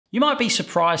You might be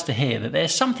surprised to hear that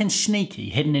there's something sneaky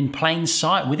hidden in plain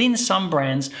sight within some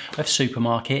brands of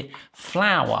supermarket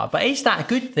flour. But is that a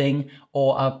good thing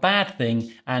or a bad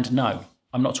thing? And no,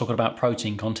 I'm not talking about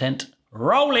protein content.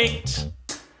 Roll it!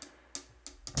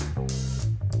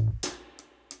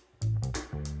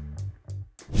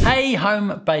 Hey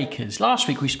home bakers, last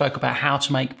week we spoke about how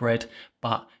to make bread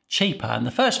but cheaper, and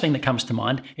the first thing that comes to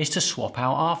mind is to swap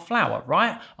out our flour,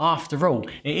 right? After all,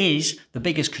 it is the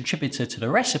biggest contributor to the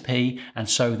recipe and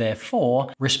so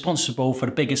therefore responsible for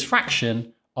the biggest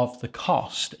fraction of the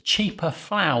cost. Cheaper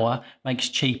flour makes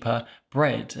cheaper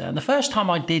bread. And the first time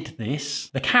I did this,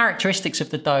 the characteristics of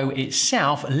the dough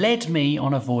itself led me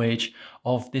on a voyage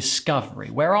of discovery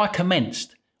where I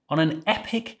commenced on an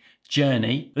epic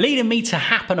journey, leading me to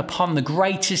happen upon the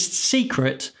greatest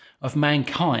secret of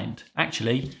mankind.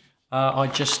 Actually, I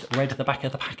just read the back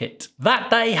of the packet. That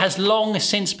day has long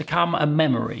since become a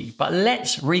memory, but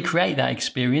let's recreate that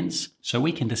experience so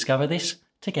we can discover this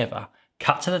together.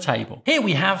 Cut to the table. Here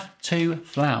we have 2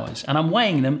 flours, and I'm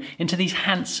weighing them into these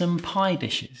handsome pie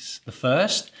dishes. The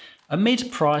first, a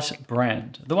mid-price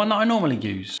brand, the one that I normally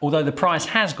use, although the price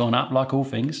has gone up like all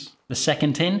things. The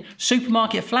second tin,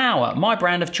 supermarket flour, my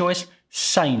brand of choice,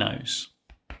 Say-Nos,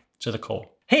 to the core.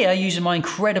 Here, using my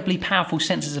incredibly powerful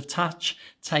senses of touch,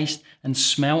 taste, and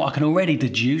smell, I can already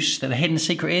deduce that the hidden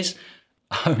secret is,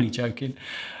 only joking,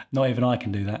 not even I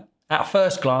can do that. At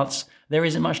first glance, there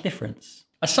isn't much difference.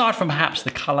 Aside from perhaps the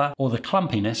colour or the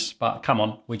clumpiness, but come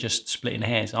on, we're just splitting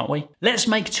hairs, aren't we? Let's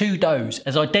make 2 doughs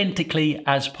as identically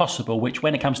as possible, which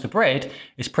when it comes to bread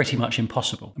is pretty much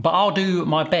impossible. But I'll do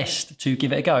my best to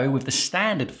give it a go with the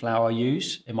standard flour I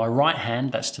use in my right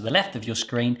hand, that's to the left of your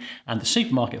screen, and the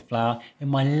supermarket flour in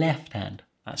my left hand,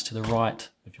 that's to the right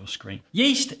of your screen.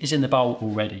 Yeast is in the bowl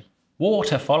already.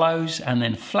 Water follows, and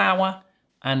then flour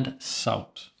and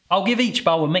salt. I'll give each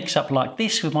bowl a mix up like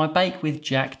this with my Bake with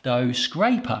Jack dough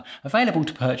scraper, available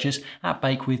to purchase at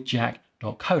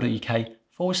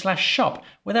bakewithjack.co.uk/shop,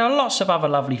 where there are lots of other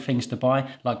lovely things to buy,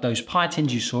 like those pie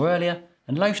tins you saw earlier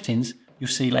and loaf tins you'll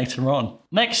see later on.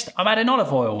 Next, I'm adding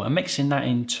olive oil and mixing that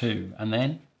in too, and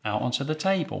then out onto the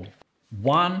table.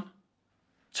 1,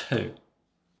 2.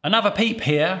 Another peep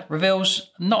here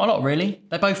reveals not a lot really.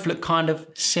 They both look kind of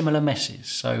similar messes,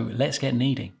 so let's get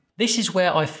kneading. This is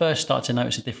where I first start to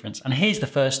notice a difference, and here's the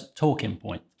first talking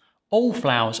point. All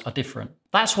flours are different.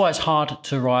 That's why it's hard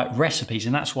to write recipes,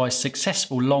 and that's why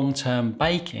successful long-term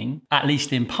baking, at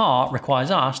least in part,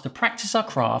 requires us to practice our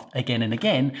craft again and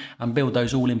again and build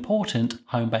those all-important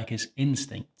home baker's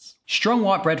instincts. Strong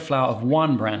white bread flour of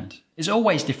one brand is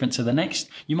always different to the next.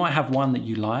 You might have one that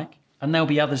you like, and there'll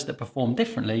be others that perform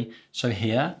differently. So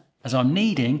here, as I'm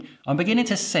kneading, I'm beginning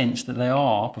to sense that they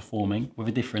are performing with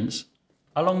a difference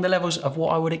along the levels of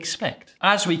what I would expect.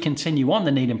 As we continue on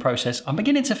the kneading process, I'm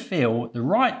beginning to feel the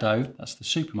right dough, that's the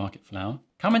supermarket flour,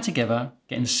 coming together,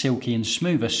 getting silky and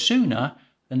smoother sooner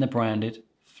than the branded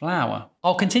flour.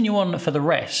 I'll continue on for the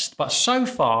rest, but so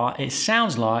far it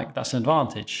sounds like that's an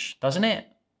advantage, doesn't it?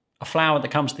 A flour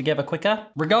that comes together quicker?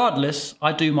 Regardless,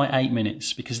 I do my 8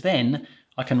 minutes because then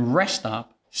I can rest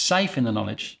up, safe in the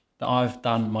knowledge that I've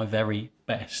done my very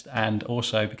best, and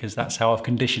also because that's how I've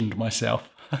conditioned myself.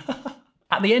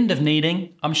 At the end of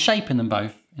kneading, I'm shaping them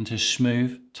both into a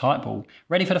smooth, tight ball,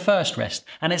 ready for the first rest.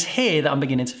 And it's here that I'm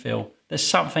beginning to feel that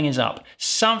something is up.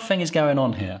 Something is going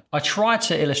on here. I try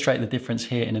to illustrate the difference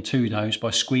here in the 2 doughs by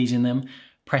squeezing them,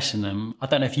 pressing them. I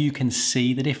don't know if you can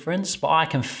see the difference, but I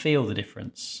can feel the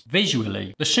difference.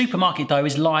 Visually, the supermarket dough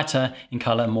is lighter in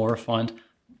colour, more refined,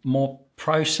 more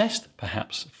processed,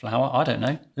 perhaps, flour, I don't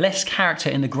know. Less character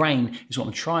in the grain is what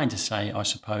I'm trying to say, I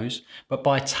suppose. But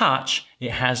by touch,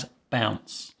 it has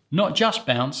bounce. Not just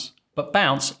bounce, but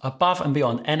bounce above and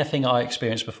beyond anything I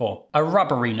experienced before. A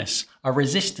rubberiness, a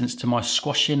resistance to my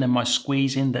squashing and my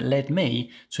squeezing that led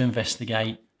me to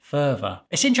investigate further.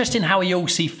 It's interesting how we all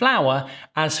see flour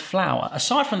as flour.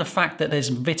 Aside from the fact that there's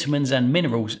vitamins and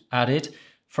minerals added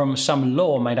from some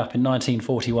law made up in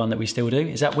 1941 that we still do.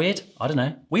 Is that weird? I don't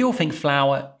know. We all think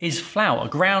flour is flour,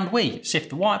 ground wheat. Sift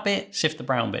the white bit, sift the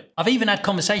brown bit. I've even had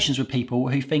conversations with people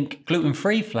who think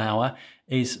gluten-free flour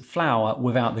is flour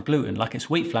without the gluten, like it's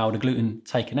wheat flour, the gluten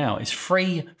taken out. It's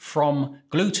free from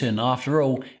gluten. After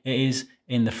all, it is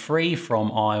in the free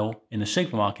from aisle in the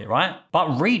supermarket, right?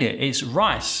 But read it, it's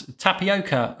rice,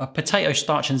 tapioca, potato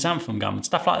starch and xanthan gum and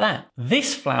stuff like that.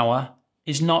 This flour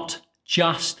is not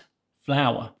just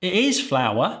flour. It is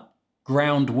flour,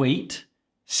 ground wheat,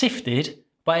 sifted,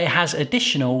 but it has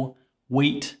additional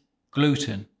wheat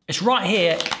gluten. It's right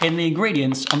here in the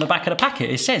ingredients on the back of the packet.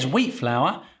 It says wheat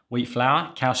flour,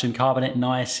 calcium carbonate,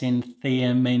 niacin,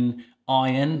 thiamine,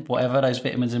 iron, whatever, those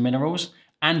vitamins and minerals,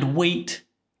 and wheat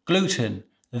gluten.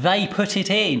 They put it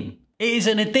in. It is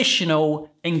an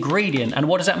additional ingredient. And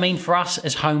what does that mean for us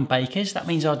as home bakers? That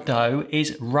means our dough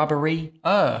is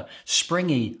rubbery-er,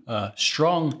 springy-er,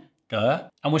 stronger.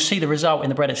 And we'll see the result in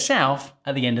the bread itself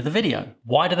at the end of the video.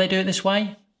 Why do they do it this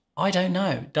way? I don't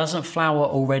know. Doesn't flour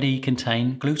already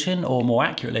contain gluten? Or more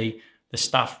accurately, the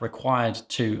stuff required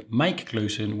to make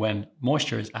gluten when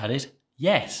moisture is added?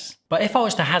 Yes. But if I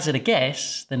was to hazard a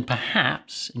guess, then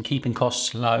perhaps in keeping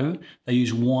costs low, they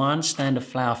use one stand of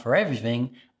flour for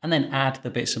everything and then add the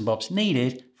bits and bobs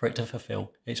needed for it to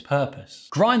fulfill its purpose.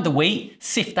 Grind the wheat,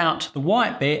 sift out the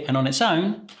white bit, and on its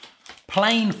own,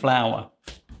 plain flour.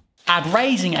 Add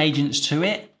raising agents to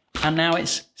it, and now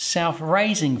it's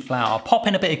self-raising flour. Pop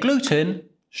in a bit of gluten,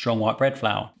 strong white bread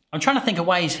flour. I'm trying to think of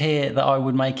ways here that I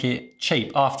would make it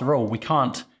cheap. After all, we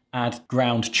can't add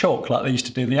ground chalk like they used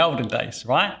to do in the olden days,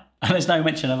 right? And there's no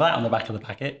mention of that on the back of the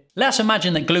packet. Let's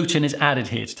imagine that gluten is added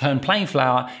here to turn plain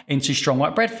flour into strong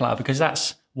white bread flour, because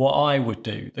that's what I would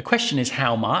do. The question is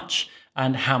how much,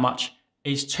 and how much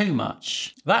is too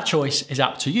much. That choice is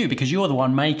up to you, because you're the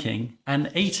one making and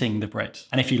eating the bread.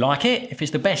 And if you like it, if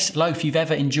it's the best loaf you've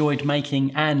ever enjoyed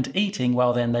making and eating,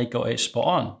 well then they got it spot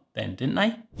on then, didn't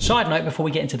they? Side note, before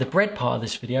we get into the bread part of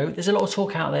this video, there's a lot of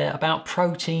talk out there about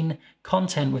protein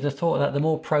content, with the thought that the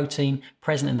more protein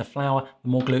present in the flour, the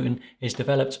more gluten is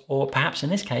developed, or perhaps in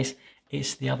this case,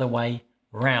 it's the other way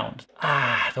round.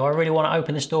 Do I really want to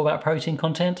open this door about protein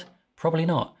content? Probably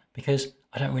not, because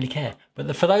I don't really care.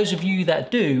 But for those of you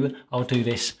that do, I'll do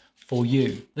this for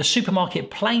you. The supermarket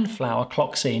plain flour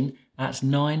clocks in at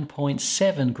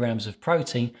 9.7 grams of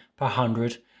protein per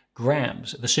 100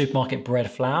 grams. The supermarket bread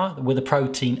flour with the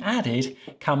protein added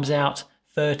comes out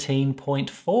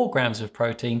 13.4 grams of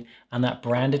protein, and that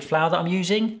branded flour that I'm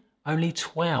using, only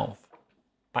 12.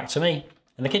 Back to me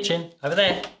in the kitchen over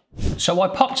there. So I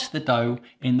popped the dough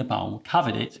in the bowl,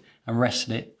 covered it and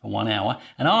rested it for 1 hour.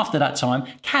 And after that time,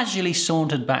 casually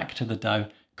sauntered back to the dough,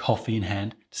 coffee in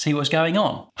hand, to see what's going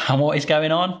on. And what is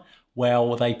going on?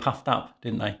 Well, they puffed up,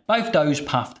 didn't they? Both doughs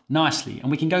puffed nicely, and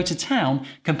we can go to town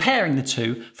comparing the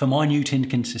two for minute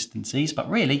inconsistencies, but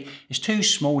really it's too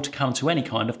small to come to any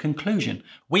kind of conclusion.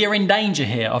 We are in danger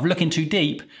here of looking too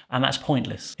deep, and that's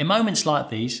pointless. In moments like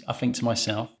these, I think to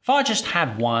myself, if I just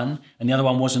had one and the other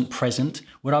one wasn't present,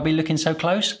 would I be looking so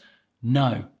close?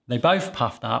 No. They both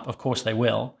puffed up, of course they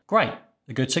will. Great,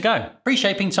 they're good to go.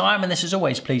 Pre-shaping time, and this is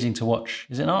always pleasing to watch,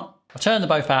 is it not? I turn them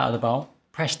both out of the bowl,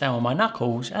 press down on my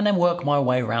knuckles, and then work my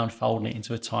way around folding it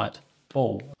into a tight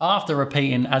ball. After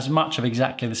repeating as much of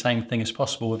exactly the same thing as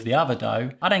possible with the other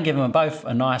dough, I then give them both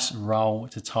a nice roll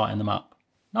to tighten them up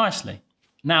nicely.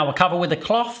 Now we'll cover with a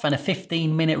cloth and a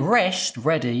 15-minute rest,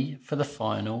 ready for the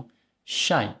final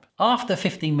shape. After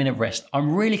 15-minute rest,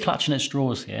 I'm really clutching at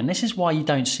straws here, and this is why you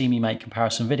don't see me make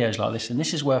comparison videos like this, and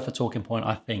this is worth a talking point,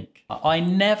 I think. I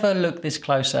never look this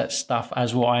close at stuff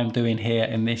as what I am doing here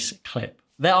in this clip.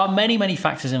 There are many, many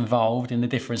factors involved in the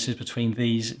differences between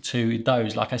these two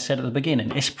doughs. Like I said at the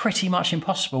beginning, it's pretty much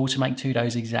impossible to make two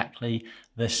doughs exactly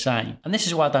the same. And this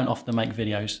is why I don't often make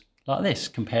videos like this,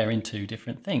 comparing two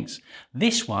different things.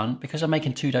 This one, because I'm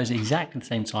making two doughs at exactly the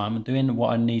same time and doing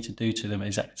what I need to do to them at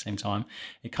exactly the same time,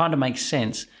 it kind of makes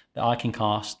sense that I can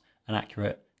cast an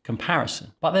accurate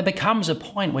comparison. But there becomes a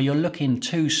point where you're looking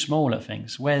too small at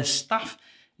things, where stuff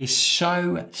is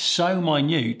so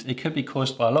minute, it could be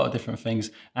caused by a lot of different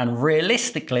things. And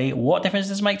realistically, what difference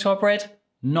does it make to our bread?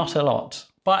 Not a lot.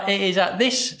 But it is at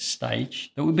this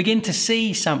stage that we begin to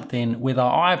see something with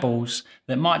our eyeballs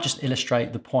that might just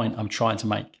illustrate the point I'm trying to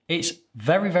make. It's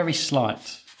very, very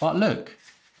slight. But look,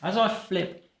 as I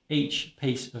flip each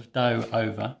piece of dough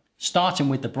over, starting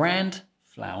with the brand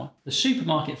flour, the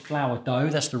supermarket flour dough,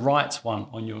 that's the right one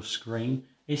on your screen,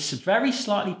 is very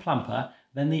slightly plumper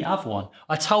than the other one.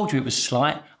 I told you it was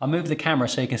slight. I moved the camera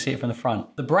so you can see it from the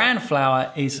front. The brand flour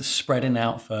is spreading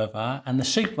out further, and the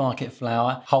supermarket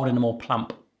flour holding a more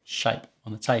plump shape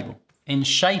on the table. In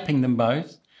shaping them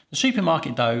both, the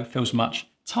supermarket dough feels much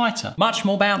tighter, much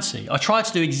more bouncy. I tried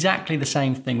to do exactly the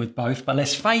same thing with both, but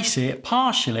let's face it,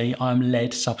 partially I'm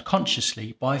led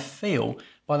subconsciously by feel,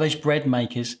 by those bread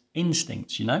makers'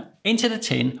 instincts, you know? Into the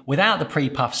tin without the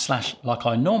pre-puff slash like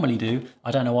I normally do.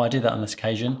 I don't know why I did that on this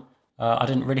occasion. I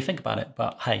didn't really think about it,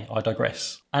 but hey, I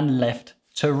digress. And left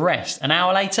to rest. An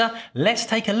hour later, let's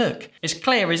take a look. It's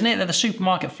clear, isn't it, that the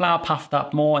supermarket flour puffed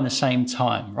up more in the same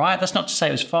time, right? That's not to say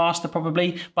it was faster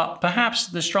probably, but perhaps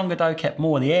the stronger dough kept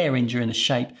more of the air in during the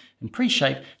shape and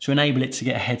pre-shape to enable it to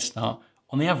get a head start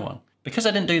on the other one. Because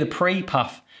I didn't do the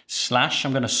pre-puff slash,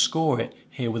 I'm going to score it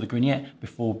here with a grignette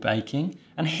before baking.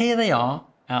 And here they are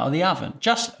out of the oven.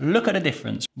 Just look at the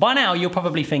difference. By now, you're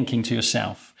probably thinking to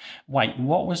yourself, wait,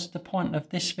 what was the point of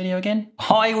this video again?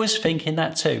 I was thinking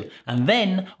that too. And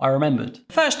then I remembered.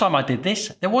 The first time I did this,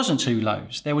 there wasn't 2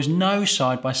 loaves. There was no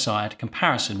side-by-side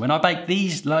comparison. When I baked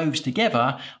these loaves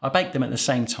together, I baked them at the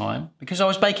same time because I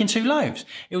was baking 2 loaves.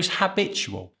 It was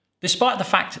habitual. Despite the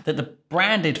fact that the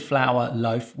branded flour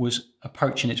loaf was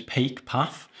approaching its peak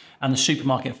puff, and the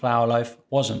supermarket flour loaf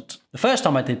wasn't. The first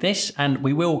time I did this, and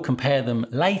we will compare them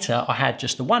later, I had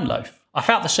just the 1 loaf. I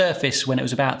felt the surface when it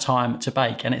was about time to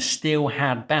bake and it still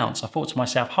had bounce. I thought to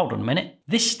myself, hold on a minute,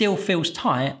 this still feels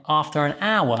tight after an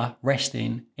hour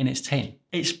resting in its tin.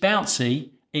 It's bouncy,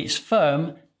 it's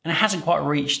firm, and it hasn't quite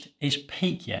reached its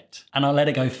peak yet. And I let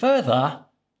it go further,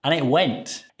 and it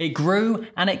went. It grew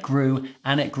and it grew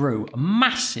and it grew.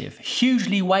 Massive,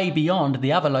 hugely way beyond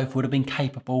the other loaf would have been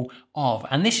capable of.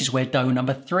 And this is where dough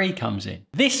number 3 comes in.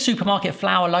 This supermarket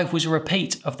flour loaf was a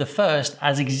repeat of the first,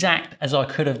 as exact as I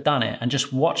could have done it, and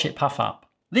just watch it puff up.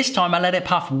 This time I let it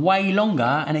puff way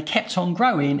longer and it kept on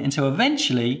growing until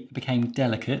eventually it became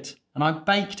delicate and I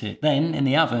baked it. Then in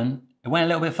the oven, it went a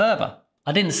little bit further.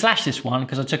 I didn't slash this one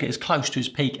because I took it as close to its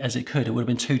peak as it could. It would have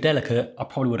been too delicate. I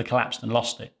probably would have collapsed and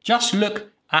lost it. Just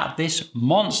look at this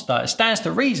monster. It stands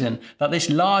to reason that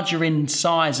this larger in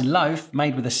size loaf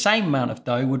made with the same amount of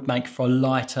dough would make for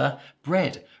lighter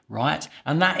bread, right?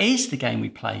 And that is the game we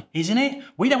play, isn't it?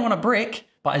 We don't want a brick,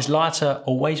 but is lighter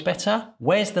always better?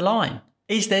 Where's the line?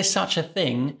 Is there such a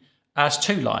thing as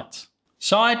too light?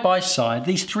 Side by side,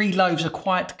 these 3 loaves are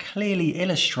quite clearly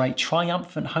illustrate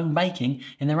triumphant home baking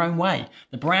in their own way.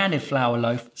 The branded flour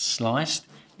loaf, sliced,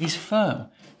 is firm,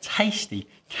 tasty,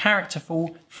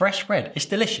 characterful, fresh bread. It's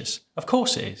delicious. Of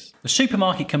course it is. The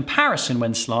supermarket comparison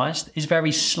when sliced is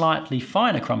very slightly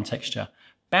finer crumb texture,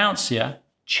 bouncier,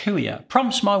 chewier.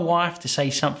 Prompts my wife to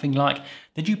say something like,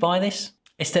 did you buy this?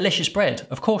 It's delicious bread.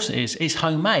 Of course it is. It's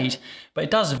homemade, but it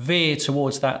does veer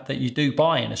towards that you do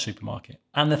buy in a supermarket.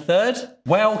 And the third,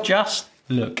 well, just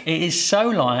look. It is so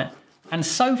light and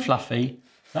so fluffy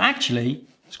that actually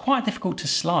it's quite difficult to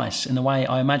slice in the way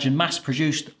I imagine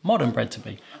mass-produced modern bread to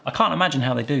be. I can't imagine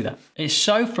how they do that. It's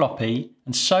so floppy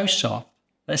and so soft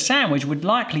that a sandwich would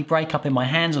likely break up in my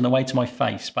hands on the way to my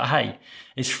face. But hey,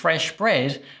 it's fresh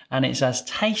bread and it's as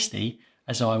tasty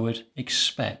as I would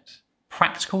expect.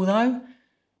 Practical though?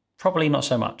 Probably not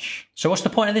so much. So what's the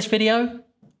point of this video?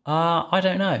 I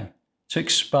don't know. To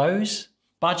expose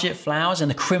budget flours and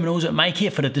the criminals that make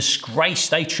it for the disgrace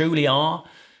they truly are?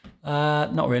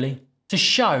 Not really. To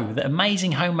show that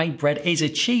amazing homemade bread is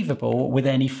achievable with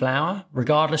any flour,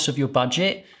 regardless of your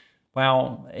budget.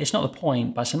 Well, it's not the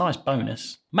point, but it's a nice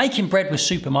bonus. Making bread with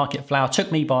supermarket flour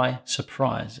took me by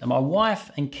surprise, and my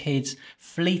wife and kids'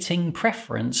 fleeting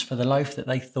preference for the loaf that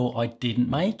they thought I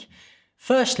didn't make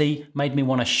firstly made me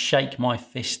want to shake my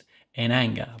fist in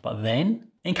anger, but then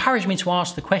encouraged me to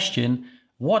ask the question,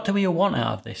 what do we all want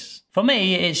out of this? For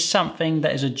me, it's something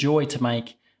that is a joy to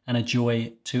make and a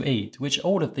joy to eat, which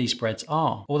all of these breads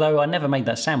are, although I never made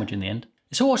that sandwich in the end.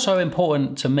 It's also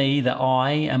important to me that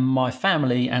I and my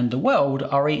family and the world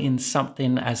are eating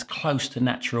something as close to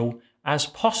natural as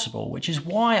possible, which is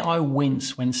why I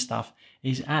wince when stuff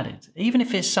is added, even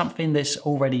if it's something that's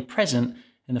already present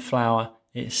in the flour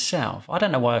itself. I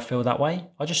don't know why I feel that way,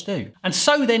 I just do. And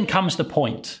so then comes the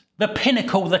point, the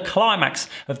pinnacle, the climax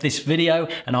of this video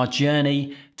and our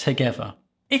journey together.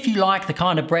 If you like the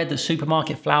kind of bread that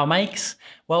supermarket flour makes,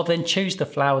 well then choose the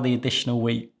flour with the additional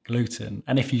wheat gluten.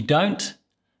 And if you don't,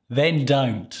 then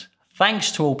don't.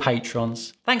 Thanks to all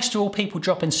patrons. Thanks to all people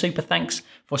dropping super thanks,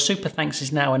 for super thanks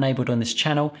is now enabled on this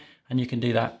channel and you can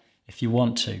do that if you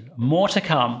want to. More to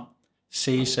come.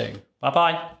 See you soon.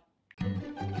 Bye-bye.